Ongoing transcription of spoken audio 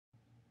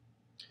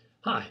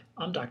Hi,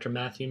 I'm Dr.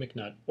 Matthew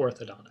McNutt,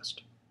 Orthodontist.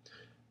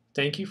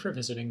 Thank you for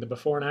visiting the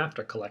Before and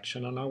After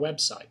collection on our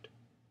website.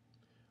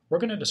 We're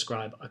going to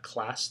describe a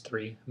Class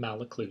III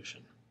malocclusion.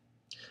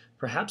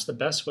 Perhaps the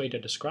best way to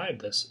describe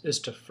this is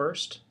to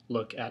first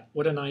look at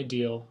what an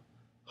ideal,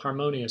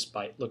 harmonious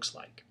bite looks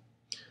like.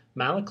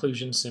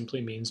 Malocclusion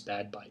simply means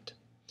bad bite.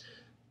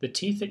 The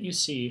teeth that you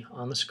see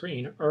on the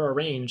screen are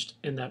arranged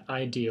in that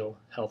ideal,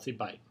 healthy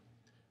bite.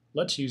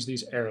 Let's use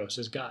these arrows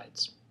as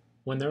guides.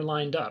 When they're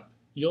lined up,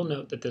 you'll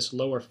note that this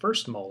lower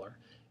first molar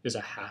is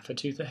a half a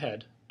tooth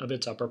ahead of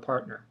its upper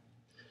partner.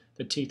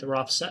 The teeth are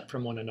offset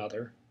from one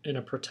another in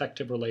a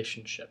protective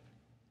relationship.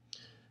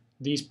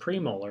 These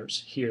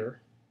premolars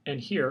here and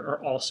here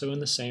are also in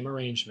the same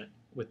arrangement,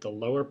 with the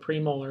lower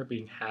premolar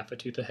being half a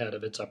tooth ahead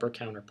of its upper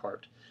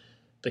counterpart.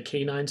 The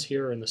canines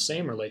here are in the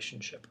same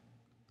relationship.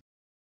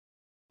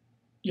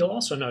 You'll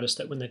also notice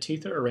that when the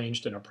teeth are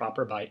arranged in a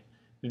proper bite,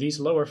 these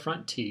lower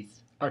front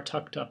teeth are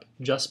tucked up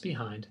just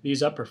behind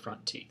these upper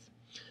front teeth.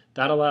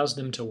 That allows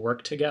them to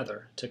work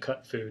together to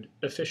cut food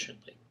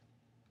efficiently.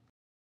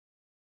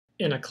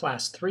 In a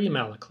Class III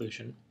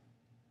malocclusion,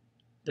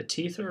 the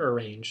teeth are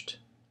arranged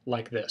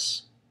like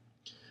this.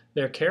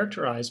 They're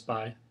characterized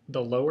by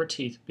the lower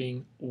teeth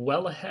being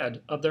well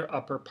ahead of their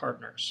upper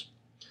partners.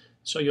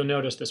 So you'll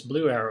notice this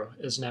blue arrow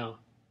is now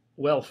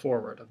well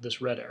forward of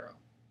this red arrow.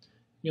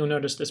 You'll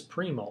notice this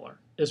premolar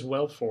is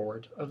well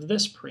forward of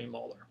this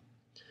premolar.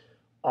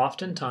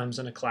 Oftentimes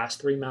in a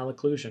Class III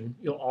malocclusion,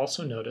 you'll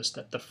also notice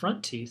that the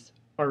front teeth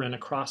are in a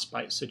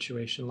crossbite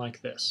situation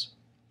like this.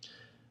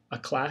 A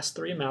Class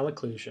III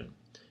malocclusion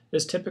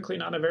is typically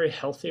not a very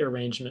healthy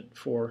arrangement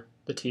for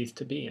the teeth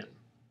to be in.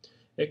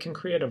 It can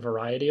create a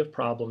variety of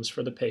problems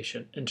for the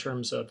patient in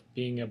terms of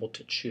being able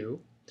to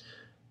chew,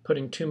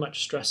 putting too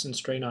much stress and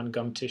strain on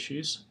gum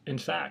tissues. In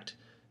fact,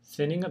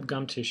 thinning of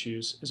gum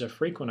tissues is a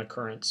frequent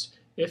occurrence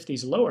if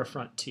these lower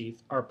front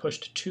teeth are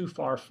pushed too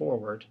far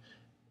forward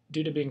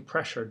due to being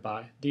pressured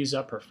by these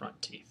upper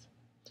front teeth.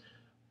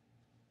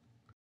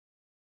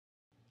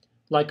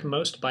 Like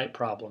most bite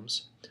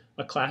problems,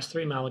 a Class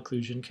III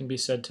malocclusion can be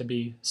said to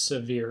be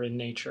severe in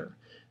nature,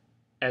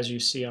 as you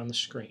see on the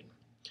screen.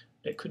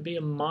 It could be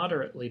a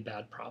moderately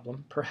bad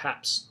problem,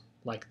 perhaps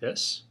like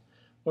this,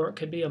 or it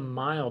could be a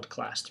mild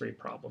Class III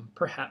problem,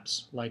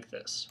 perhaps like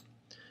this.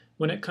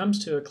 When it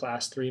comes to a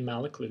Class III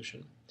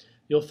malocclusion,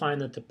 you'll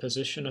find that the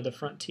position of the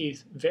front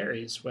teeth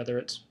varies whether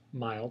it's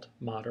mild,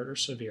 moderate, or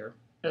severe,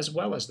 as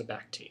well as the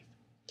back teeth.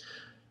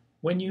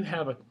 When you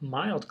have a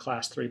mild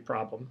Class III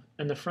problem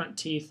and the front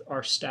teeth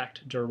are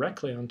stacked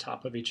directly on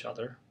top of each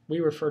other, we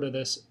refer to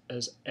this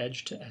as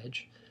edge to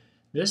edge.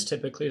 This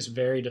typically is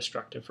very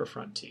destructive for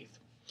front teeth.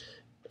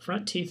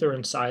 Front teeth, or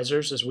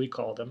incisors as we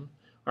call them,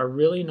 are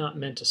really not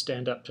meant to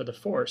stand up to the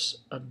force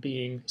of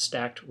being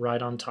stacked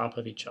right on top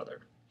of each other.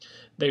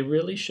 They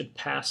really should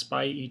pass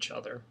by each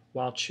other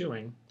while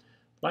chewing,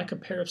 like a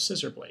pair of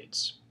scissor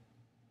blades.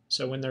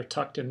 So when they're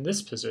tucked in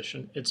this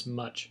position, it's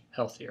much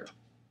healthier.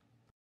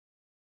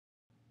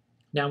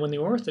 Now, when the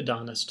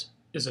orthodontist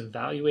is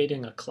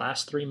evaluating a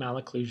Class III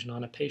malocclusion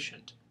on a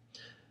patient,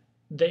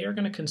 they are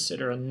going to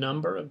consider a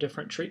number of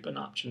different treatment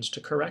options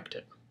to correct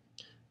it.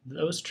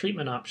 Those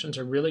treatment options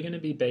are really going to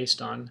be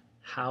based on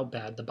how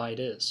bad the bite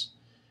is.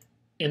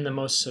 In the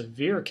most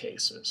severe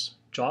cases,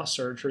 jaw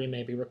surgery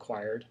may be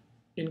required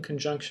in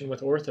conjunction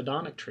with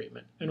orthodontic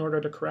treatment in order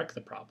to correct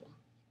the problem.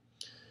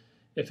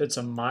 If it's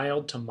a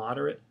mild to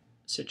moderate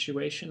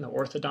situation, the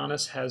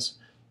orthodontist has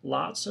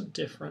lots of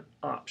different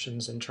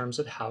options in terms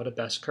of how to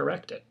best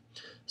correct it.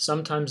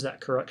 Sometimes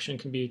that correction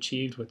can be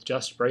achieved with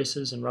just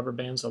braces and rubber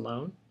bands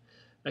alone.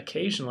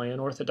 Occasionally, an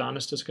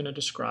orthodontist is going to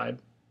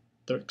describe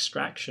the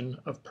extraction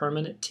of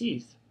permanent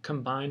teeth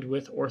combined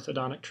with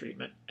orthodontic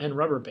treatment and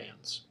rubber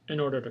bands in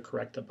order to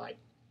correct the bite.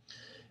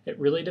 It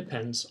really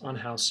depends on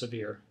how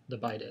severe the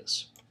bite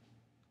is.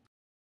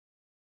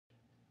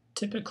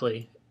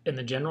 Typically, in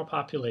the general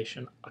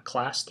population, a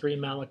Class III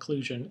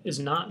malocclusion is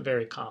not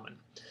very common.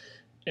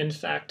 In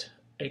fact,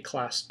 a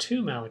Class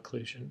II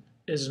malocclusion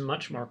is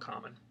much more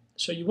common,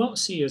 so you won't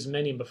see as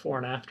many before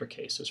and after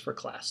cases for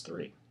Class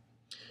III.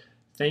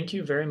 Thank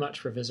you very much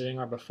for visiting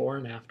our before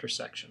and after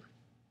section.